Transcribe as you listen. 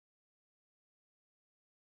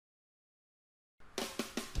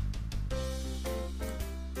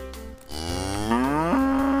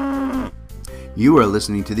You are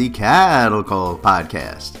listening to the Cattle Call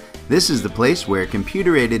Podcast. This is the place where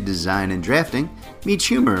computer-aided design and drafting meets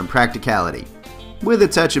humor and practicality, with a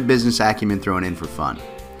touch of business acumen thrown in for fun.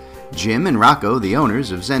 Jim and Rocco, the owners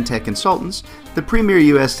of Zentech Consultants, the premier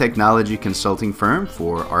U.S. technology consulting firm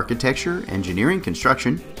for architecture, engineering,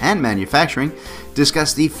 construction, and manufacturing,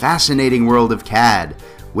 discuss the fascinating world of CAD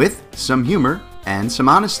with some humor and some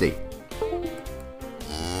honesty.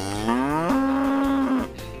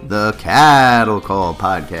 The Cattle Call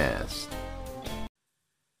Podcast.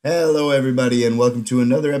 Hello, everybody, and welcome to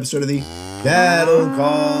another episode of the Cattle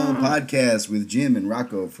Call Podcast with Jim and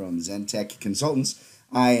Rocco from Zentech Consultants.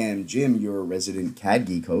 I am Jim, your resident CAD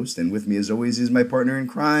geek host, and with me, as always, is my partner in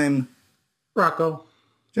crime, Rocco.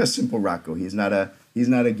 Just simple Rocco. He's not a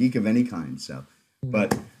geek of any kind.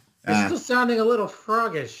 But you're still sounding a little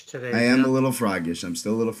froggish today. I am a little froggish. I'm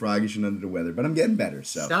still a little froggish and under the weather, but I'm getting better.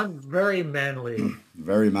 So sound very manly.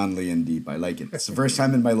 Very manly and deep. I like it. It's the first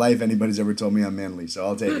time in my life anybody's ever told me I'm manly, so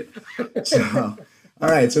I'll take it. So, all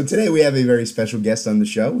right. So today we have a very special guest on the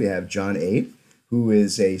show. We have John Ade, who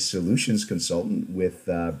is a solutions consultant with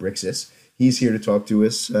Bricsys. He's here to talk to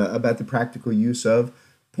us about the practical use of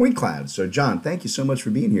point clouds. So, John, thank you so much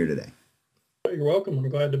for being here today. You're welcome. I'm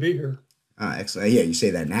glad to be here. Excellent. Yeah, you say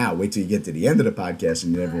that now. Wait till you get to the end of the podcast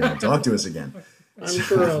and you never want to talk to us again. I'm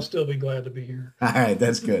sure I'll still be glad to be here. All right,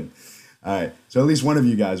 that's good. All right, so at least one of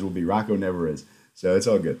you guys will be. Rocco never is, so it's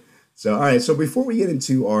all good. So, all right, so before we get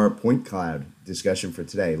into our point cloud discussion for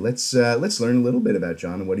today, let's learn a little bit about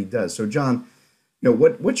John and what he does. So, John,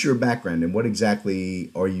 what's your background and what exactly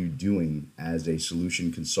are you doing as a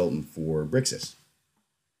solution consultant for Bricsys?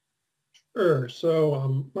 Sure.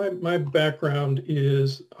 So my background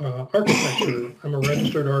is architecture. I'm a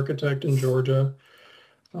registered architect in Georgia.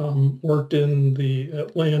 Worked in the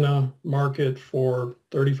Atlanta market for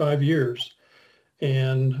 35 years.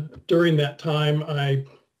 And during that time, I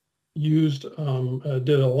did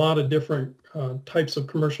a lot of different types of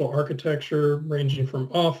commercial architecture, ranging from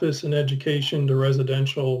office and education to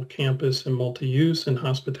residential, campus, and multi-use and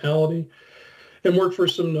hospitality, and worked for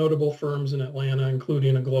some notable firms in Atlanta,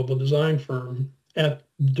 including a global design firm.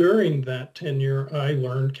 During that tenure, I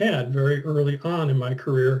learned CAD very early on in my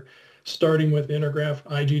career, starting with Intergraph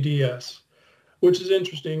IGDS, which is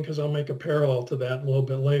interesting because I'll make a parallel to that a little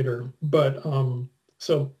bit later. But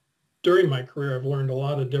so during my career, I've learned a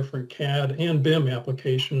lot of different CAD and BIM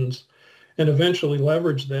applications and eventually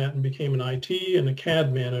leveraged that and became an IT and a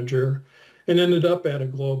CAD manager, and ended up at a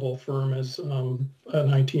global firm as an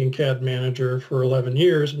IT and CAD manager for 11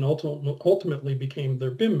 years and ultimately became their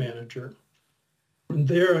BIM manager. And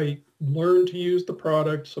there I learned to use the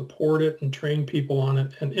product, support it, and train people on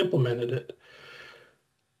it and implemented it.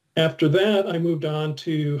 After that, I moved on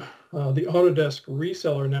to the Autodesk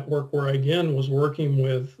reseller network, where I again was working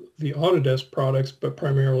with the Autodesk products, but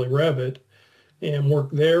primarily Revit, and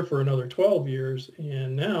worked there for another 12 years.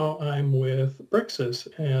 And now I'm with Bricsys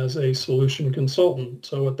as a solution consultant.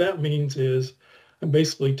 So what that means is I'm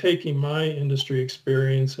basically taking my industry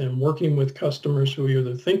experience and working with customers who are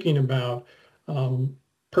either thinking about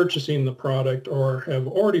purchasing the product or have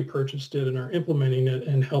already purchased it and are implementing it,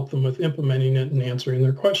 and help them with implementing it and answering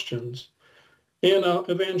their questions. And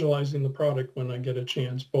evangelizing the product when I get a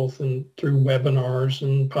chance, both through webinars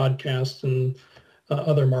and podcasts and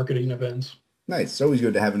other marketing events. Nice. It's always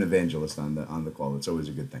good to have an evangelist on the call. It's always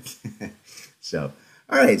a good thing. So,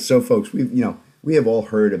 all right. So, folks, we have all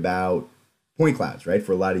heard about point clouds, right,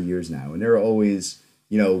 for a lot of years now, and there are always,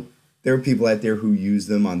 there are people out there who use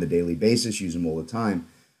them on the daily basis, use them all the time.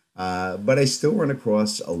 But I still run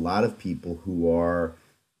across a lot of people who are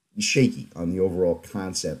shaky on the overall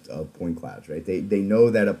concept of point clouds, right? They know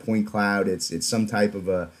that a point cloud, it's some type of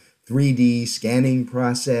a 3D scanning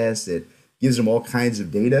process that gives them all kinds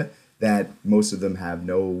of data that most of them have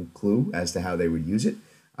no clue as to how they would use it.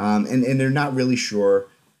 And they're not really sure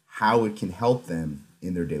how it can help them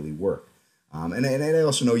in their daily work. And I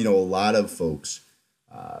also know, a lot of folks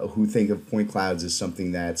who think of point clouds as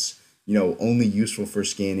something that's, only useful for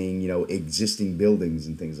scanning, existing buildings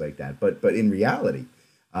and things like that. But in reality,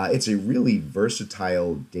 it's a really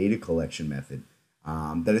versatile data collection method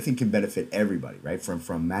that I think can benefit everybody, right?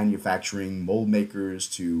 From manufacturing mold makers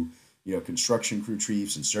to construction crew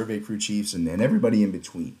chiefs and survey crew chiefs and everybody in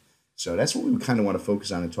between. So that's what we kind of want to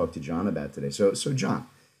focus on and talk to John about today. So John,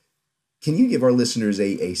 can you give our listeners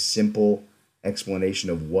a simple explanation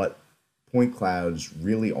of what point clouds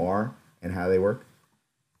really are and how they work?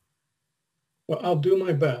 Well, I'll do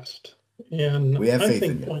my best. And we have faith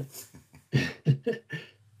in you.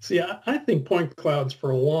 See, I think point clouds for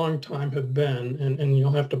a long time have been, and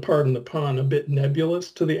you'll have to pardon the pun, a bit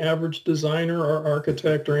nebulous to the average designer or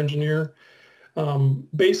architect or engineer.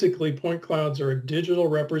 Basically, point clouds are a digital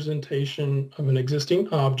representation of an existing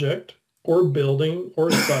object or building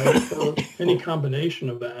or site or any combination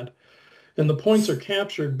of that. And the points are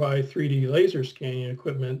captured by 3D laser scanning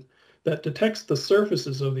equipment that detects the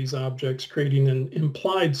surfaces of these objects, creating an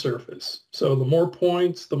implied surface. So the more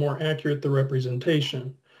points, the more accurate the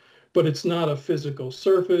representation. But it's not a physical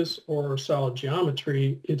surface or solid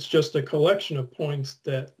geometry. It's just a collection of points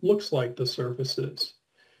that looks like the surfaces.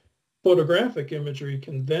 Photographic imagery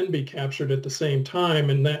can then be captured at the same time,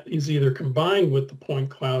 and that is either combined with the point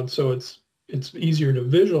cloud, so it's easier to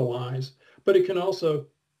visualize, but it can also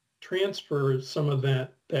transfer some of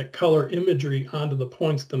that color imagery onto the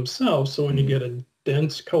points themselves. So when you get a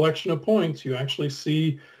dense collection of points, you actually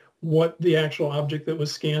see what the actual object that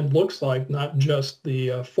was scanned looks like, not just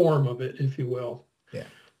the form of it, if you will. Yeah.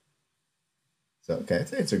 So, okay,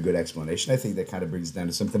 it's a good explanation. I think that kind of brings it down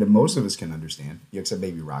to something that most of us can understand, except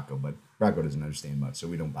maybe Rocco, but Rocco doesn't understand much, so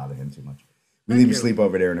we don't bother him too much. We leave him sleep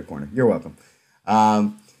over there in the corner. You're welcome.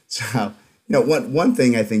 So, one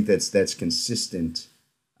thing I think that's consistent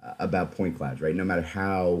about point clouds, right? No matter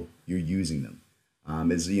how you're using them,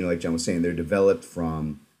 is, like John was saying, they're developed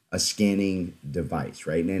from a scanning device,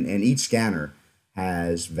 right? And each scanner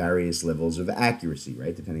has various levels of accuracy,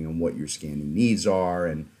 right? Depending on what your scanning needs are.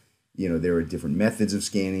 And, there are different methods of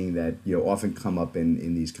scanning that, often come up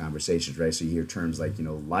in these conversations, right? So you hear terms like,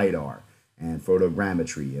 LiDAR and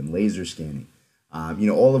photogrammetry and laser scanning,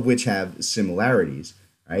 all of which have similarities,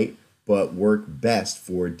 right? But work best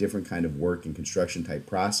for different kind of work and construction type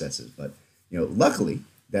processes. But, luckily,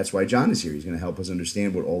 that's why John is here. He's going to help us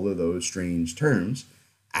understand what all of those strange terms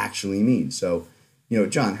actually mean. So,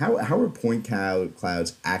 John, how are point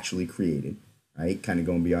clouds actually created, right? Kind of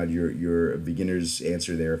going beyond your beginner's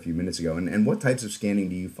answer there a few minutes ago. And what types of scanning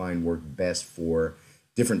do you find work best for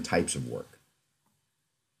different types of work?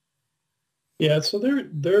 Yeah, so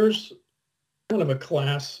there's kind of a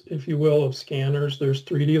class, if you will, of scanners. There's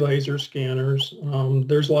 3D laser scanners.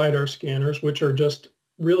 There's LiDAR scanners, which are just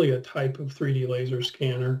really a type of 3D laser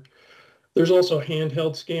scanner. There's also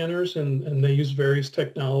handheld scanners, and they use various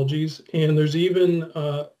technologies. And there's even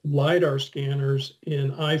LiDAR scanners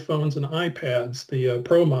in iPhones and iPads, the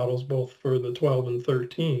Pro models, both for the 12 and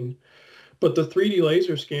 13. But the 3D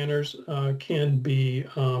laser scanners can be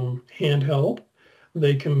handheld.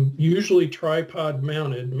 They can usually tripod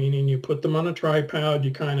mounted, meaning you put them on a tripod,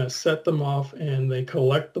 you kind of set them off, and they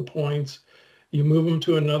collect the points. You move them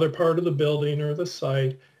to another part of the building or the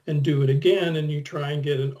site and do it again, and you try and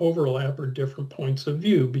get an overlap or different points of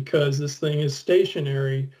view. Because this thing is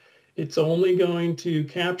stationary, it's only going to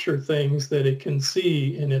capture things that it can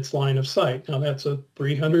see in its line of sight. Now, that's a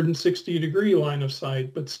 360-degree line of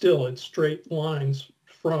sight, but still it's straight lines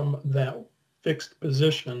from that fixed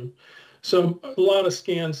position. So a lot of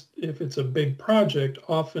scans, if it's a big project,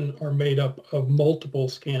 often are made up of multiple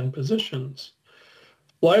scan positions.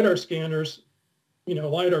 LiDAR scanners,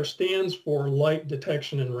 LiDAR stands for light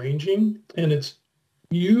detection and ranging, and it's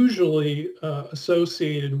usually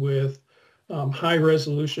associated with high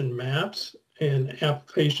resolution maps and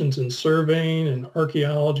applications in surveying and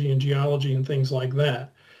archaeology and geology and things like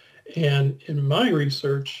that. And in my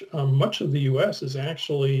research, much of the U.S. is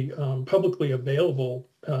actually publicly available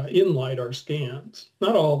in LiDAR scans.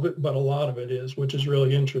 Not all of it, but a lot of it is, which is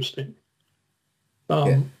really interesting.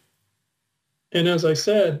 And as I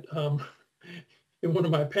said, in one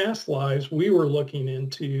of my past lives, we were looking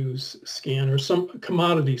into scanners, some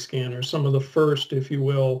commodity scanners, some of the first, if you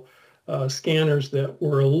will, scanners that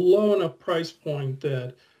were a low enough price point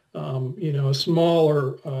that a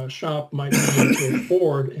smaller shop might be able to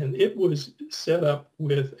afford. And it was set up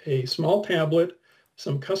with a small tablet,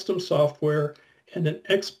 some custom software, and an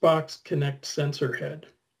Xbox Connect sensor head.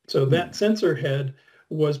 So that sensor head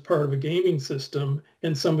was part of a gaming system,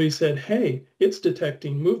 and somebody said, hey, it's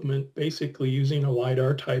detecting movement, basically using a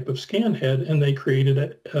LiDAR type of scan head, and they created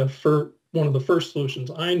it for one of the first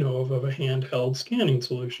solutions I know of a handheld scanning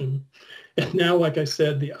solution. And now, like I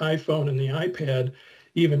said, the iPhone and the iPad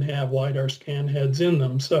even have LiDAR scan heads in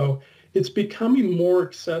them. So it's becoming more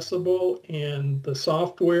accessible, and the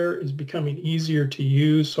software is becoming easier to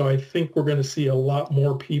use. So I think we're going to see a lot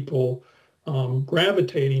more people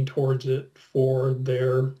gravitating towards it for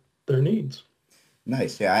their needs.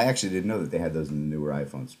 Nice. Yeah, I actually didn't know that they had those in the newer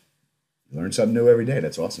iPhones. You learn something new every day.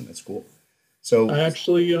 That's awesome. That's cool. So I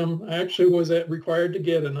actually was required to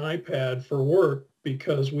get an iPad for work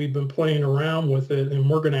because we've been playing around with it, and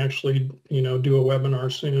we're going to actually, do a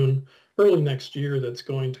webinar soon, early next year, that's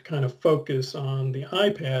going to kind of focus on the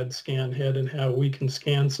iPad scan head and how we can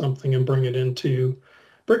scan something and bring it into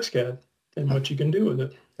Bricsys and what you can do with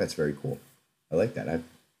it. That's very cool. I like that.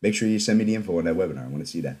 Make sure you send me the info on that webinar. I want to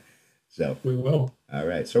see that. So We will. all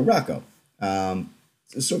right. So Rocco,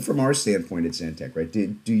 so from our standpoint at Santec, right?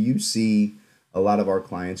 Do you see a lot of our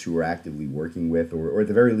clients who are actively working with, or at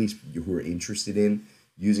the very least, who are interested in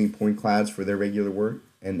using point clouds for their regular work?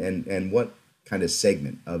 And what kind of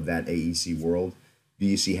segment of that AEC world do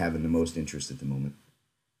you see having the most interest at the moment?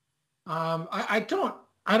 I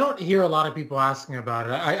don't hear a lot of people asking about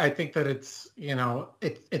it. I think that it's,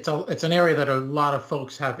 it's an area that a lot of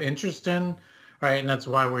folks have interest in, right? And that's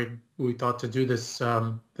why we thought to do this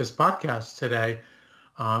podcast today.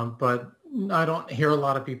 But I don't hear a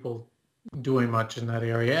lot of people doing much in that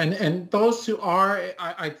area. And those who are,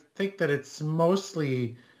 I think that it's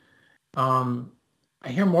mostly, I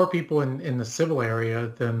hear more people in the civil area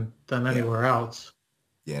than Yeah. anywhere else.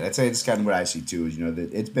 Yeah, that's kind of what I see too. Is that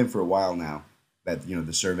it's been for a while now that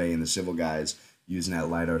the survey and the civil guys using that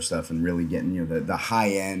lidar stuff and really getting the high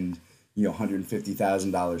end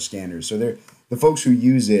 $150,000 scanners. So they're the folks who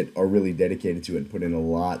use it are really dedicated to it and put in a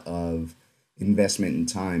lot of investment and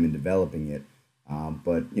time in developing it.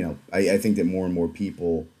 But I think that more and more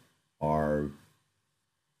people are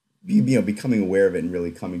becoming aware of it and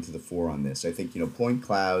really coming to the fore on this. I think point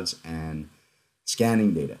clouds and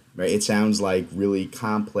scanning data, right? It sounds like really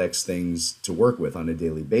complex things to work with on a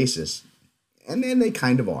daily basis, and then they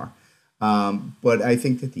kind of are. But I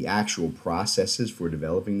think that the actual processes for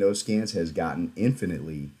developing those scans has gotten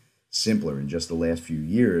infinitely simpler in just the last few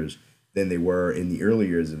years than they were in the early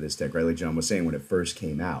years of this tech, right? Like John was saying when it first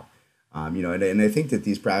came out. And I think that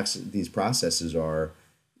these processes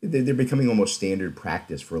they're becoming almost standard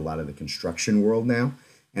practice for a lot of the construction world now.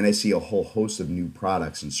 And I see a whole host of new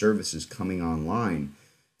products and services coming online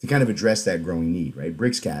to kind of address that growing need, right?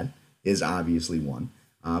 Bricsys is obviously one,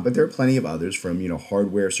 but there are plenty of others from,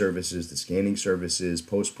 hardware services to scanning services,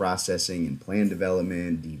 post-processing and plan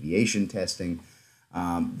development, deviation testing,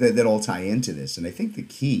 that all tie into this. And I think the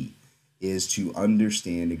key is to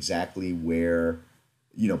understand exactly where,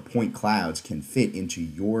 point clouds can fit into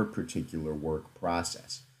your particular work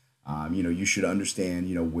process. You should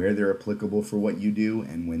understand, where they're applicable for what you do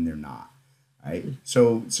and when they're not, right?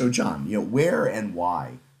 So John, where and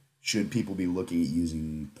why should people be looking at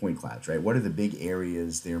using point clouds, right? What are the big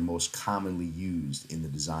areas they're most commonly used in the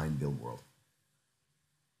design build world?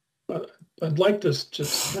 I'd like to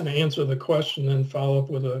just kind of answer the question and follow up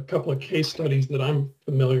with a couple of case studies that I'm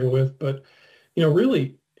familiar with. But,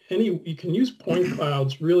 really, you can use point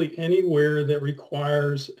clouds really anywhere that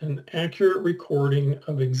requires an accurate recording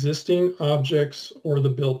of existing objects or the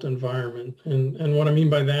built environment. And what I mean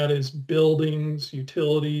by that is buildings,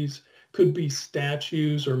 utilities, could be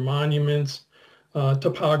statues or monuments,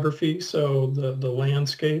 topography, so the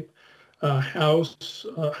landscape,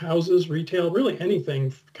 houses, retail, really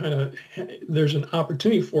anything kind of, there's an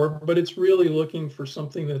opportunity for it, but it's really looking for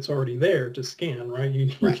something that's already there to scan, right?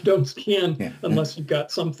 You don't scan unless you've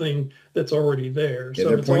got something that's already there. Yeah, so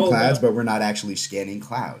they're point clouds, but we're not actually scanning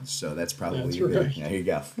clouds. So that's probably right. There you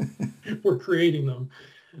go. We're creating them.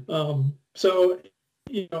 So,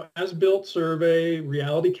 as built survey,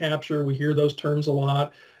 reality capture, we hear those terms a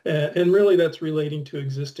lot. And really that's relating to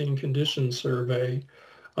existing condition survey.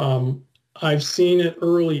 I've seen it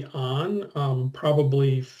early on,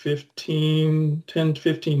 probably 10 to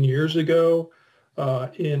 15 years ago,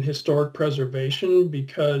 in historic preservation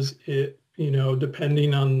because it,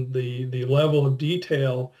 depending on the level of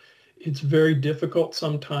detail, it's very difficult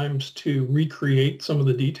sometimes to recreate some of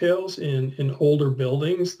the details in older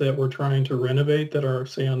buildings that we're trying to renovate that are,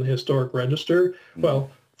 say, on the historic register. Mm-hmm. Well,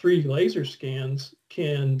 3D laser scans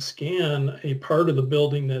can scan a part of the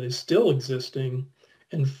building that is still existing.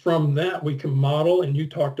 And from that, we can model, and you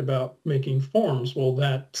talked about making forms. Well,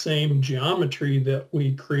 that same geometry that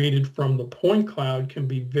we created from the point cloud can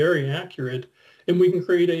be very accurate, and we can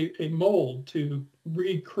create a mold to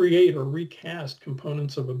recreate or recast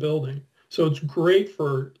components of a building. So it's great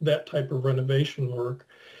for that type of renovation work.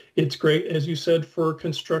 It's great, as you said, for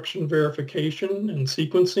construction verification and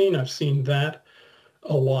sequencing. I've seen that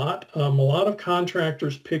a lot. A lot of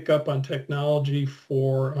contractors pick up on technology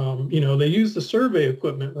for, they use the survey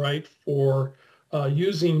equipment, right, for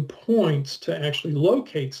using points to actually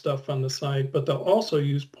locate stuff on the site, but they'll also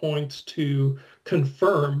use points to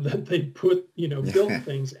confirm that they built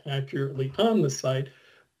things accurately on the site.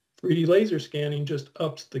 3D laser scanning just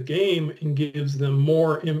ups the game and gives them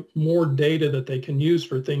more data that they can use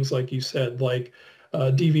for things like you said, like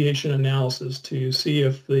deviation analysis to see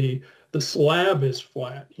if the slab is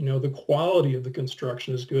flat, the quality of the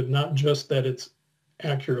construction is good, not just that it's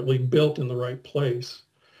accurately built in the right place.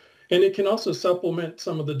 And it can also supplement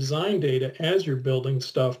some of the design data as you're building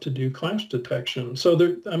stuff to do clash detection. So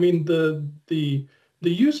the the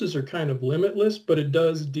uses are kind of limitless, but it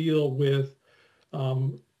does deal with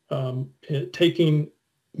taking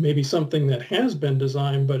maybe something that has been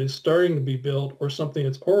designed but is starting to be built, or something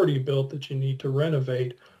that's already built that you need to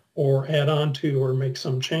renovate or add on to or make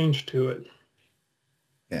some change to it.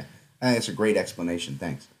 Yeah, that's a great explanation.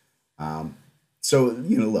 Thanks. So,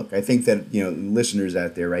 look, I think that, listeners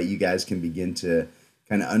out there, right, you guys can begin to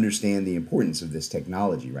kind of understand the importance of this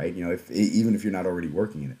technology, right? Even if you're not already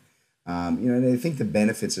working in it. And I think the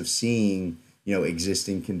benefits of seeing,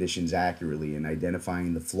 existing conditions accurately and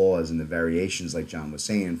identifying the flaws and the variations, like John was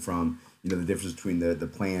saying, from, the difference between the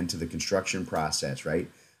plan to the construction process, right?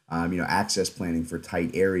 Access planning for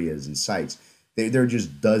tight areas and sites. There are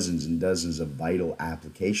just dozens and dozens of vital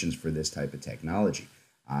applications for this type of technology.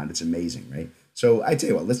 It's amazing, right? So I tell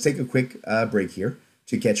you what, let's take a quick break here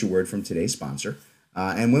to catch a word from today's sponsor.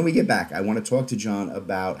 And when we get back, I want to talk to John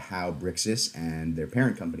about how Bricsys and their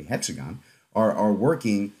parent company, Hexagon, are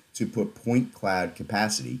working to put point cloud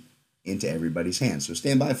capacity into everybody's hands. So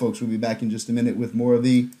stand by, folks. We'll be back in just a minute with more of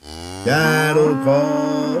the Cattle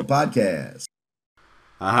Call Podcast.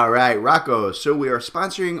 All right, Rocco. So we are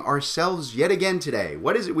sponsoring ourselves yet again today.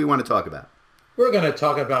 What is it we want to talk about? We're going to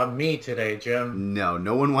talk about me today, Jim. No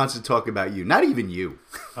one wants to talk about you. Not even you.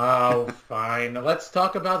 Oh, fine. Let's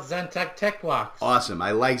talk about Zentek Tech Blocks. Awesome.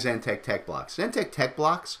 I like Zentek Tech Blocks. Zentek Tech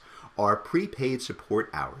Blocks are prepaid support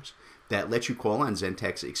hours that let you call on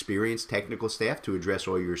Zentek's experienced technical staff to address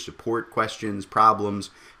all your support questions, problems,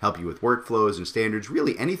 help you with workflows and standards,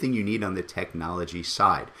 really anything you need on the technology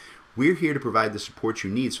side. We're here to provide the support you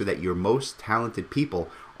need so that your most talented people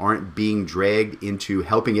aren't being dragged into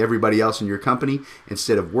helping everybody else in your company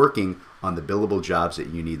instead of working on the billable jobs that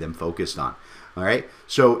you need them focused on. All right.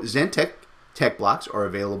 So Zentek Tech Blocks are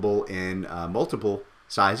available in multiple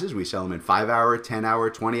sizes. We sell them in 5-hour, 10-hour,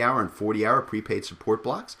 20-hour, and 40-hour prepaid support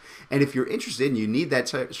blocks. And if you're interested and you need that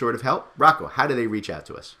sort of help, Rocco, how do they reach out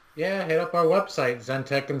to us? Yeah, hit up our website,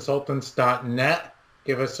 zentechconsultants.net.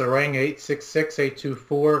 Give us a ring,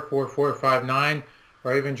 866-824-4459,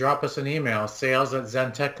 or even drop us an email,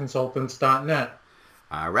 sales@zentechconsultants.net.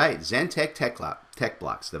 All right, Zentek Tech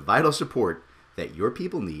Blocks, the vital support that your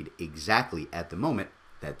people need exactly at the moment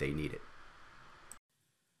that they need it.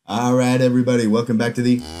 All right, everybody, welcome back to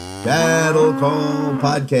the Cattle Call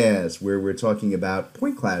Podcast, where we're talking about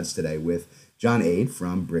point clouds today with John Ade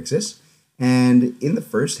from Bricsys. And in the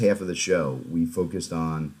first half of the show, we focused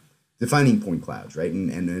on defining point clouds, right,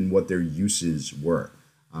 and what their uses were.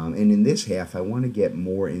 And in this half, I want to get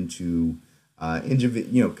more into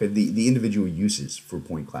the individual uses for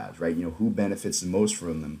point clouds, right? Who benefits the most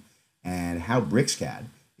from them, and how Bricsys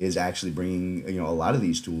is actually bringing a lot of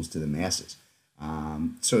these tools to the masses.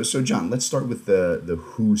 So John, let's start with the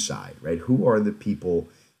who side, right? Who are the people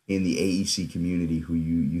in the AEC community who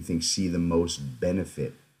you think see the most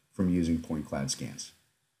benefit from using point cloud scans?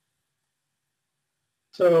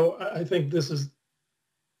 So I think this is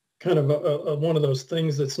kind of one of those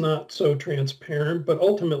things that's not so transparent, but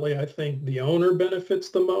ultimately I think the owner benefits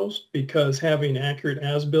the most, because having accurate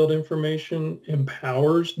as-built information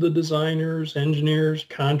empowers the designers, engineers,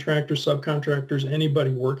 contractors, subcontractors,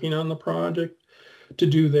 anybody working on the project to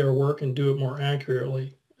do their work and do it more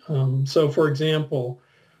accurately. So for example,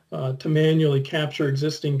 to manually capture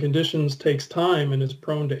existing conditions takes time and is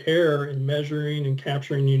prone to error in measuring and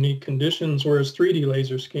capturing unique conditions, whereas 3D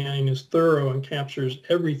laser scanning is thorough and captures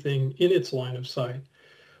everything in its line of sight.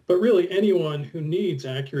 But really, anyone who needs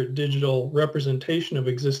accurate digital representation of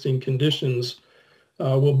existing conditions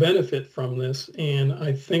will benefit from this. And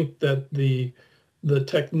I think that the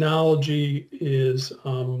technology is,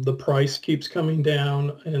 the price keeps coming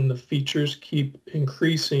down and the features keep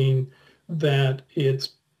increasing, that it's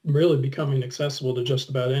really becoming accessible to just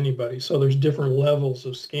about anybody. So there's different levels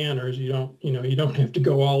of scanners. You don't have to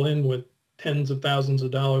go all in with tens of thousands of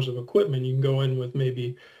dollars of equipment. You can go in with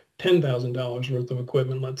maybe $10,000 worth of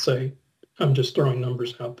equipment, let's say. I'm just throwing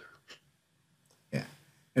numbers out there. Yeah,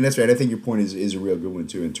 and that's right. I think your point is a real good one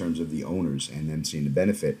too, in terms of the owners and them seeing the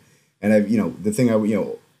benefit. And the thing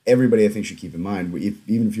everybody I think should keep in mind,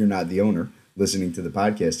 even if you're not the owner listening to the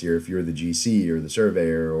podcast here, if you're the GC or the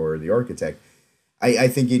surveyor or the architect, I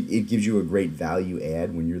think it gives you a great value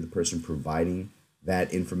add when you're the person providing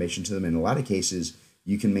that information to them. In a lot of cases,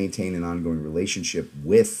 you can maintain an ongoing relationship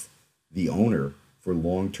with the owner for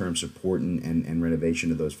long-term support and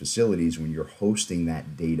renovation of those facilities when you're hosting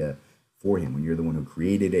that data for him, when you're the one who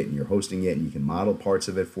created it and you're hosting it, and you can model parts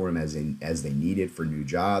of it for him as they need it for new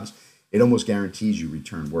jobs. It almost guarantees you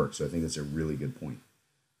return work. So I think that's a really good point.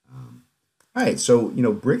 All right, so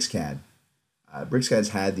Bricsys.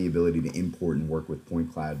 Bricsys had the ability to import and work with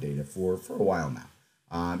point cloud data for a while now.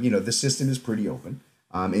 The system is pretty open.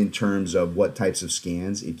 in terms of what types of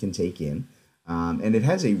scans it can take in. And it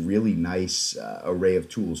has a really nice array of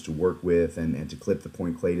tools to work with and to clip the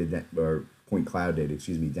point cloud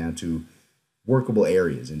data, down to workable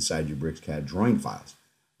areas inside your Bricscad drawing files.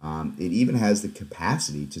 It even has the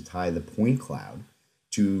capacity to tie the point cloud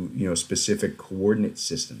to specific coordinate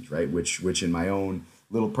systems, right? Which in my own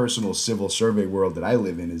little personal civil survey world that I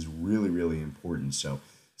live in is really, really important. So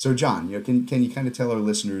John, can you kind of tell our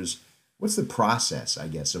listeners what's the process, I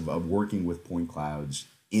guess, of working with point clouds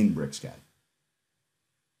in Bricscad?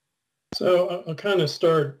 So I'll kind of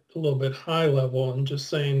start a little bit high level and just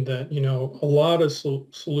saying that, a lot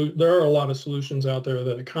of there are a lot of solutions out there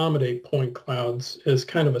that accommodate point clouds as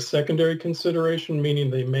kind of a secondary consideration,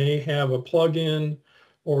 meaning they may have a plugin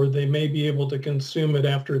or they may be able to consume it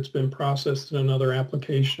after it's been processed in another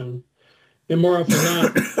application. And more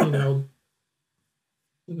often than not,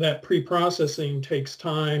 that pre-processing takes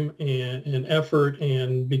time and effort,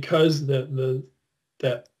 and because that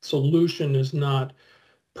solution is not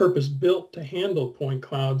purpose-built to handle point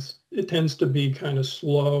clouds, it tends to be kind of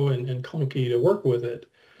slow and clunky to work with it.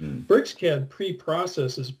 Bricscad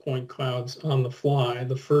pre-processes point clouds on the fly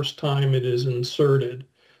the first time it is inserted.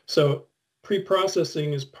 So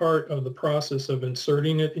pre-processing is part of the process of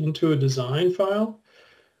inserting it into a design file.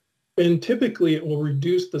 And typically it will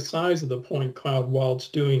reduce the size of the point cloud while it's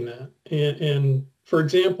doing that. And for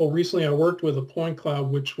example, recently I worked with a point cloud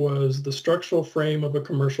which was the structural frame of a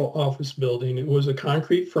commercial office building. It was a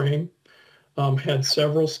concrete frame, had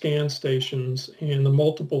several scan stations, and the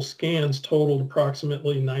multiple scans totaled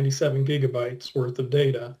approximately 97 gigabytes worth of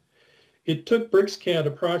data. It took Bricscad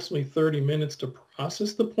approximately 30 minutes to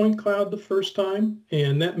process the point cloud the first time,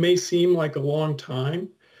 and that may seem like a long time,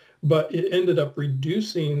 but it ended up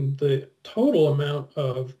reducing the total amount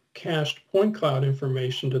of cached point cloud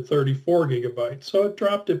information to 34 gigabytes. So it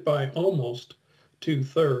dropped it by almost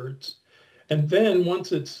 2/3. And then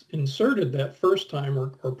once it's inserted that first time or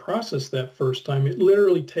processed that first time, it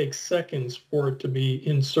literally takes seconds for it to be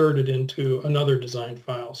inserted into another design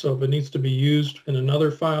file. So if it needs to be used in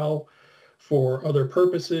another file for other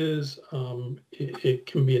purposes, it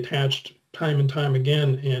can be attached time and time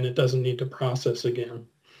again, and it doesn't need to process again.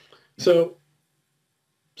 So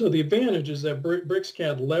the advantage is that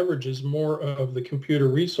Bricscad leverages more of the computer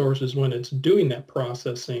resources when it's doing that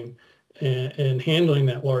processing and handling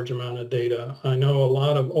that large amount of data. I know a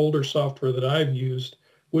lot of older software that I've used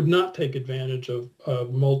would not take advantage of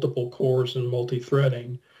multiple cores and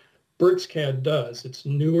multi-threading. Bricscad does. It's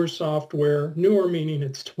newer software, newer meaning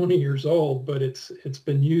it's 20 years old, but it's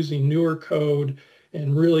been using newer code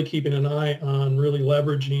and really keeping an eye on really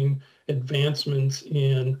leveraging advancements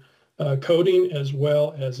in coding as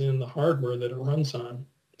well as in the hardware that it runs on.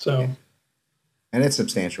 So, and it's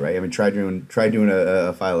substantial, right? I mean, try doing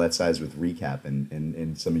a file that size with recap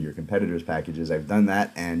and some of your competitors' packages. I've done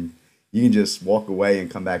that, and you can just walk away and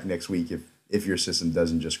come back next week if your system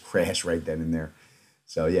doesn't just crash right then and there.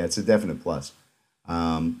 So yeah, it's a definite plus.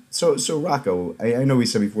 So Rocco, I know we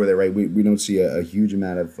said before that, right? We don't see a huge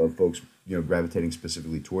amount of folks gravitating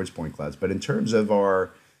specifically towards point clouds, but in terms of our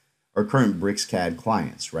current Bricscad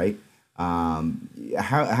clients, right?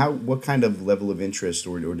 What kind of level of interest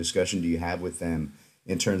or discussion do you have with them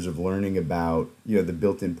in terms of learning about the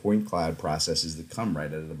built-in point cloud processes that come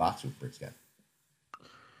right out of the box with Bricscad?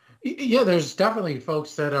 Yeah, there's definitely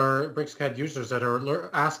folks that are Bricscad users that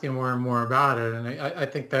are asking more and more about it, and I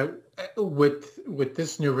think that with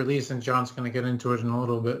this new release, and John's going to get into it in a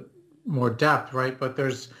little bit more depth, right? But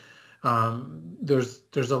there's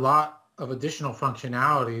a lot of additional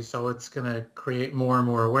functionality, so it's going to create more and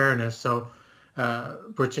more awareness. So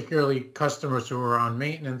particularly customers who are on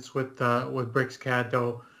maintenance with Bricscad,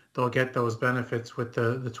 they'll get those benefits with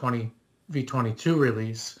the V22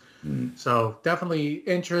 release. So definitely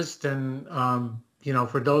interest, and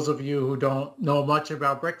for those of you who don't know much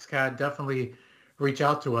about Bricscad, definitely reach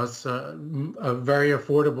out to us. A very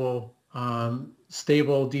affordable,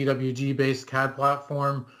 stable DWG based CAD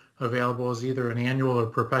platform, available as either an annual or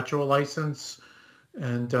perpetual license,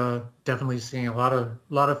 and definitely seeing a lot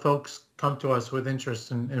of folks come to us with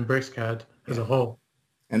interest in Bricscad as a whole.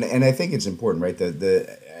 And I think it's important, right?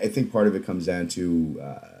 I think part of it comes down to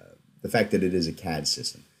the fact that it is a CAD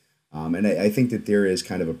system. And I think that there is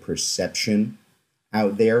kind of a perception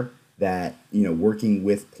out there that, working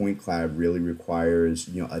with point cloud really requires,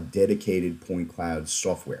 a dedicated point cloud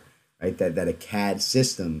software, right? That a CAD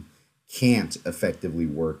system can't effectively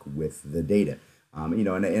work with the data.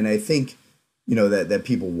 And I think, that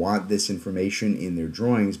people want this information in their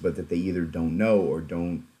drawings, but that they either don't know or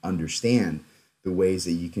don't understand the ways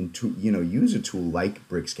that you can, use a tool like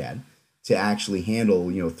Bricscad to actually handle,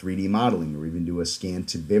 3D modeling or even do a scan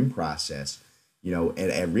to BIM process,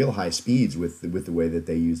 at real high speeds with the way that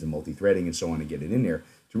they use the multi-threading and so on to get it in there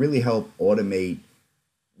to really help automate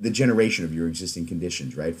the generation of your existing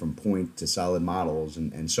conditions, right? From point to solid models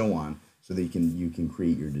and so on, so that you can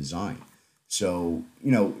create your design. So,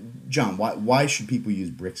 John, why should people use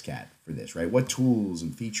Bricsys for this, right? What tools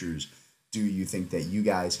and features do you think that you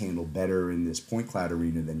guys handle better in this point cloud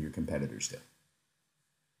arena than your competitors do?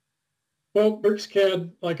 Well, Bricsys,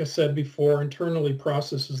 like I said before, internally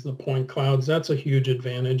processes the point clouds. That's a huge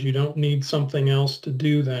advantage. You don't need something else to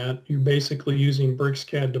do that. You're basically using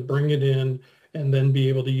Bricsys to bring it in and then be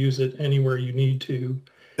able to use it anywhere you need to.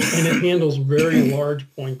 And it handles very large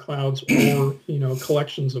point clouds or,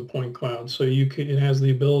 collections of point clouds. So it has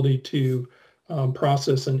the ability to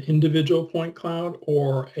process an individual point cloud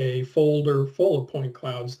or a folder full of point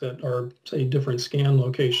clouds that are, say, different scan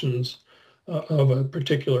locations of a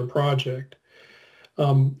particular project.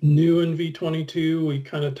 New in V22, we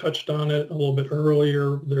kind of touched on it a little bit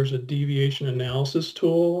earlier. There's a deviation analysis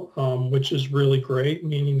tool, which is really great,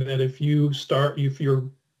 meaning that if you're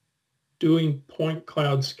doing point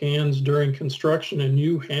cloud scans during construction and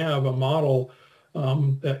you have a model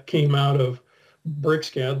that came out of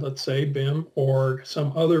Bricsys, let's say BIM, or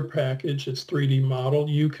some other package, it's 3D model,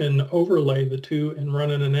 you can overlay the two and run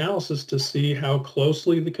an analysis to see how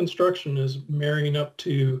closely the construction is marrying up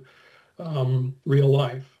to real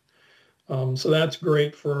life. So that's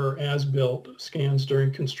great for as-built scans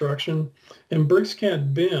during construction. And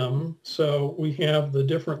Bricsys BIM, so we have the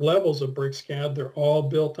different levels of Bricsys. They're all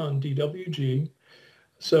built on DWG.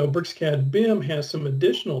 So Bricsys BIM has some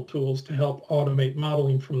additional tools to help automate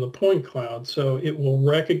modeling from the point cloud. So it will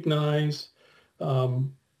recognize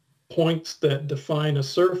points that define a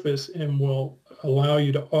surface and will allow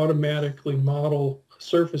you to automatically model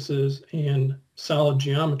surfaces and solid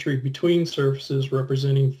geometry between surfaces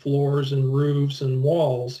representing floors and roofs and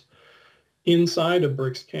walls inside of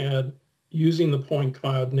Bricsys using the point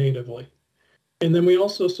cloud natively. And then we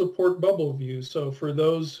also support bubble views. So for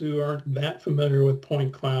those who aren't that familiar with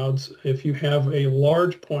point clouds, if you have a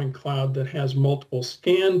large point cloud that has multiple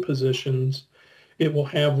scan positions, it will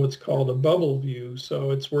have what's called a bubble view. So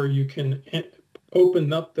it's where you can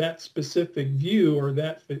open up that specific view or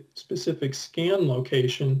that specific scan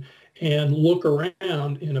location and look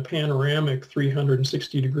around in a panoramic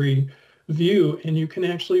 360-degree view, and you can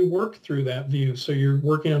actually work through that view. So you're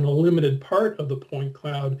working on a limited part of the point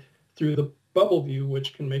cloud through the bubble view,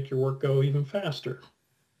 which can make your work go even faster.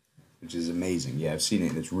 Which is amazing. Yeah, I've seen it,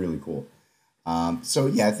 and it's really cool. So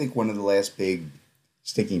yeah, I think one of the last big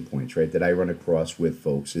sticking points, right, that I run across with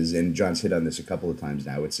folks is, and John's hit on this a couple of times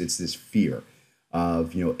now, it's this fear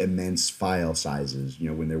of, immense file sizes,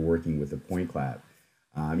 when they're working with a point cloud.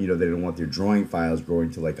 They don't want their drawing files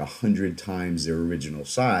growing to like 100 times their original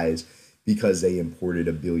size because they imported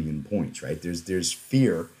a billion points, right? There's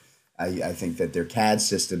fear. I think that their CAD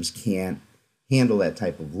systems can't handle that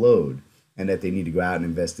type of load, and that they need to go out and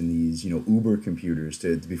invest in these, Uber computers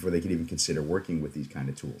before they can even consider working with these kind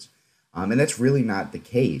of tools. And that's really not the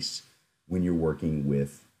case when you're working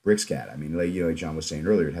with Bricsys. I mean, like John was saying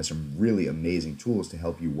earlier, it has some really amazing tools to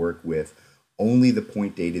help you work with only the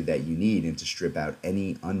point data that you need and to strip out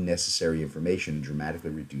any unnecessary information and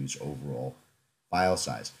dramatically reduce overall file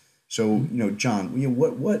size. So,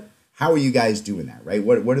 John, how are you guys doing that, right?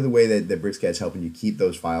 What are the way that Bricsys is helping you keep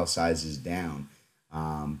those file sizes down?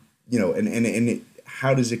 How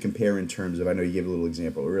does it compare in terms of, I know you gave a little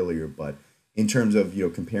example earlier, but in terms of,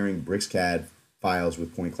 comparing Bricsys files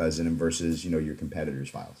with point clouds in them versus, your competitors'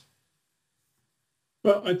 files?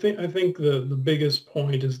 Well, I think the biggest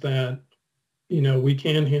point is that, we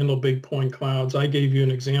can handle big point clouds. I gave you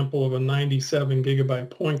an example of a 97 gigabyte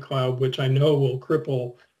point cloud, which I know will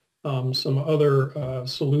cripple some other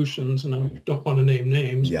solutions, and I don't want to name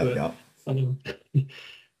names,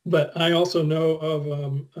 but I also know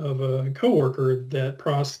of a coworker that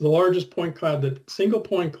processed the largest point cloud, that single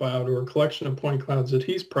point cloud or collection of point clouds that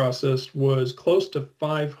he's processed was close to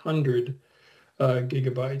 500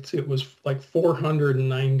 gigabytes. It was like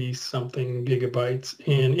 490 something gigabytes,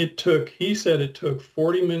 and he said it took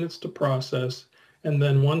 40 minutes to process, and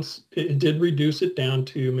then once it did reduce it down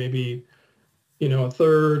to maybe a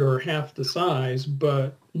third or half the size,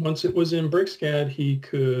 but once it was in Bricsys, he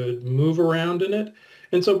could move around in it.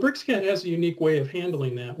 And so Bricsys has a unique way of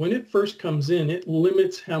handling that. When it first comes in, it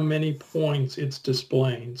limits how many points it's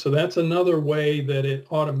displaying. So that's another way that it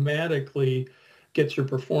automatically gets your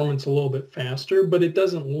performance a little bit faster, but it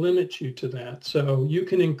doesn't limit you to that. So you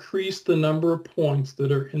can increase the number of points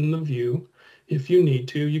that are in the view if you need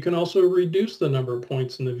to. You can also reduce the number of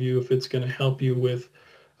points in the view if it's going to help you with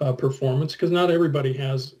performance, because not everybody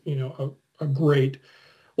has, a great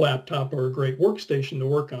laptop or a great workstation to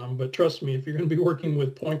work on. But trust me, if you're going to be working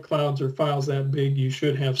with point clouds or files that big, you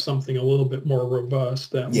should have something a little bit more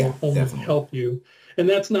robust that will only definitely help you. And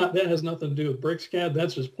that has nothing to do with Bricsys.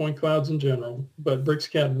 That's just point clouds in general. But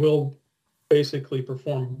Bricsys will basically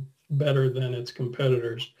perform better than its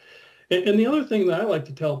competitors. And the other thing that I like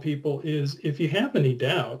to tell people is, if you have any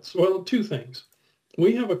doubts, well, two things.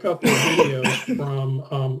 We have a couple of videos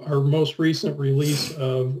from our most recent release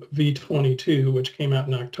of V22, which came out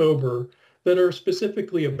in October, that are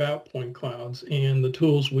specifically about point clouds and the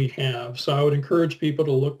tools we have. So I would encourage people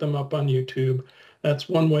to look them up on YouTube. That's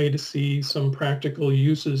one way to see some practical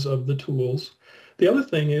uses of the tools. The other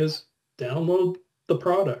thing is, download the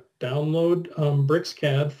product. Download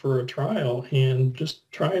Bricsys for a trial and just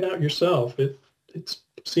try it out yourself. It's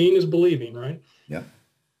seeing is believing, right? Yeah.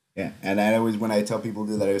 Yeah. And I always, when I tell people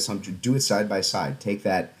to do that, I always tell them to do it side by side. Take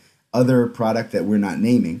that other product that we're not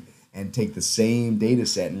naming and take the same data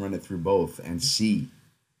set and run it through both and see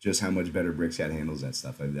just how much better Bricsys handles that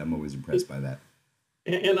stuff. I'm always impressed by that.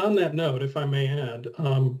 And on that note, if I may add,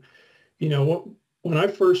 when I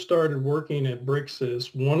first started working at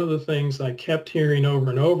Bricsys, one of the things I kept hearing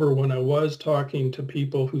over and over when I was talking to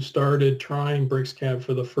people who started trying Bricsys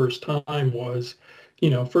for the first time was,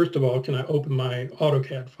 first of all, can I open my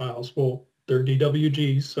AutoCAD files? Well, they're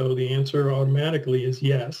DWGs, so the answer automatically is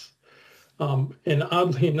yes. And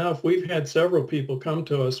oddly enough, we've had several people come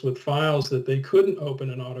to us with files that they couldn't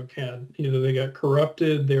open in AutoCAD. Either they got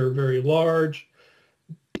corrupted, they were very large,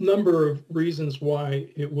 number of reasons why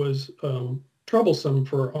it was troublesome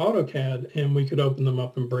for AutoCAD, and we could open them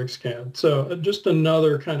up in Bricsys. So just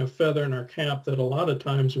another kind of feather in our cap that a lot of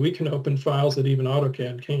times we can open files that even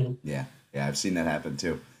AutoCAD can't. Yeah, I've seen that happen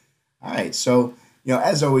too. All right, so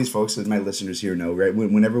as always, folks, as my listeners here know, right,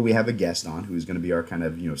 whenever we have a guest on who's going to be our kind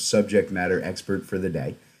of subject matter expert for the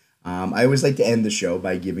day, I always like to end the show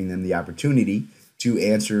by giving them the opportunity to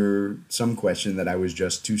answer some question that I was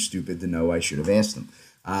just too stupid to know I should have asked them.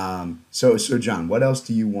 So John, what else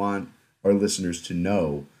do you want our listeners to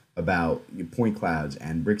know about point clouds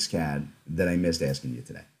and Bricsys that I missed asking you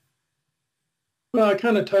today? Well, I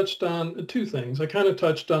kind of touched on two things. I kind of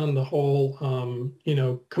touched on the whole,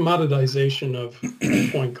 commoditization of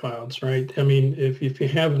point clouds, right? I mean, if you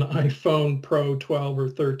have an iPhone Pro 12 or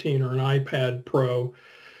 13 or an iPad Pro,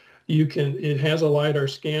 it has a LiDAR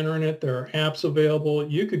scanner in it. There are apps available.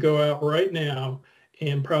 You could go out right now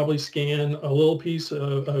and probably scan a little piece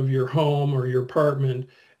of your home or your apartment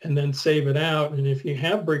and then save it out. And if you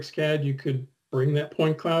have Bricsys, you could bring that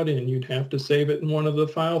point cloud in. You'd have to save it in one of the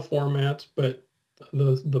file formats, but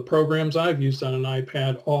the programs I've used on an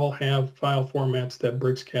iPad all have file formats that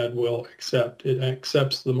Bricsys will accept. It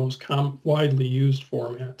accepts the most widely used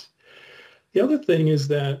formats. The other thing is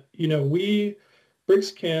that,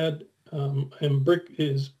 Bricsys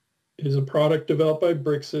and is a product developed by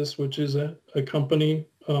Bricsys, which is a company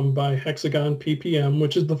by Hexagon PPM,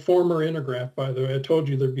 which is the former Intergraph, by the way. I told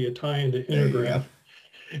you there'd be a tie into Intergraph.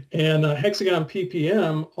 And Hexagon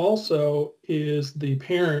PPM also is the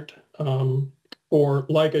parent for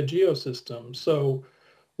Leica Geosystems. So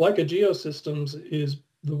Leica Geosystems is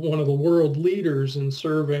one of the world leaders in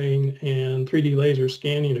surveying and 3D laser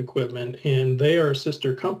scanning equipment, and they are a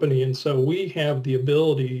sister company. And so we have the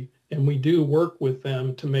ability, and we do work with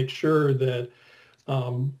them to make sure that,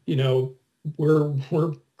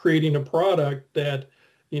 we're creating a product that,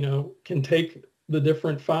 can take the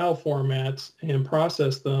different file formats and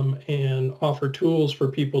process them and offer tools for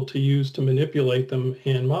people to use to manipulate them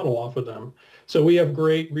and model off of them. So we have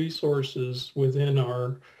great resources within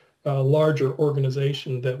our larger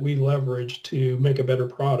organization that we leverage to make a better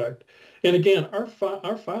product. And again, our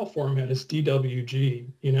file format is DWG.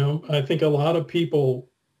 I think a lot of people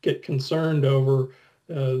get concerned over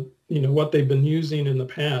what they've been using in the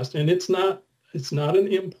past, and it's not an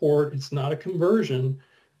import, it's not a conversion.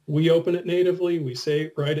 We open it natively, we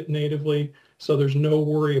write it natively, so there's no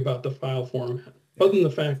worry about the file format, other than the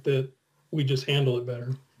fact that we just handle it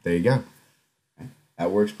better. There you go.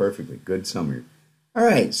 That works perfectly. Good summary. All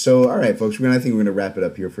right, folks, I think we're going to wrap it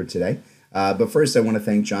up here for today. But first, I want to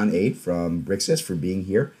thank John Ade from Bricsys for being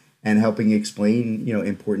here and helping explain,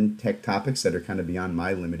 important tech topics that are kind of beyond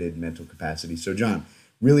my limited mental capacity. So, John,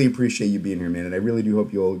 really appreciate you being here, man, and I really do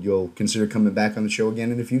hope you'll consider coming back on the show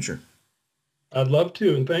again in the future. I'd love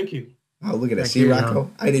to, and thank you. Oh, look at that. See, Rocco?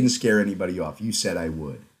 I didn't scare anybody off. You said I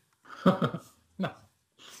would. No.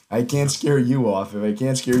 I can't scare you off. If I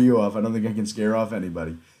can't scare you off, I don't think I can scare off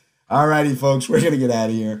anybody. All righty, folks, we're going to get out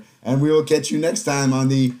of here, and we will catch you next time on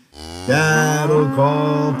the Cattle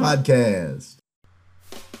Call Podcast.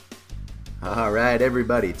 All right,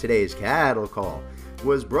 everybody, today's Cattle Call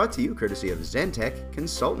was brought to you courtesy of Zentech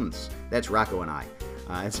Consultants. That's Rocco and I.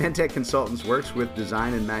 Zentech Consultants works with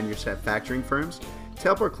design and manufacturing firms to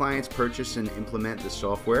help our clients purchase and implement the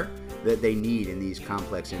software that they need in these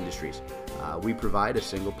complex industries. We provide a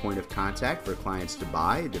single point of contact for clients to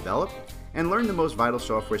buy, develop, and learn the most vital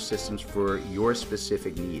software systems for your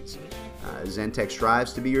specific needs. Zentech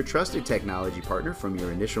strives to be your trusted technology partner from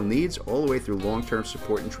your initial needs all the way through long-term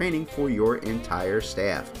support and training for your entire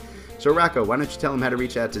staff. So Rocco, why don't you tell them how to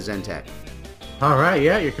reach out to Zentech? All right,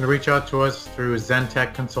 yeah, you can reach out to us through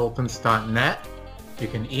zentechconsultants.net. You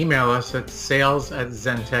can email us at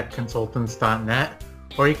sales@zentechconsultants.net,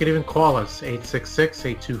 or you can even call us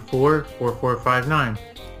 866-824-4459.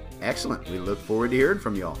 Excellent. We look forward to hearing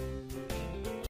from y'all.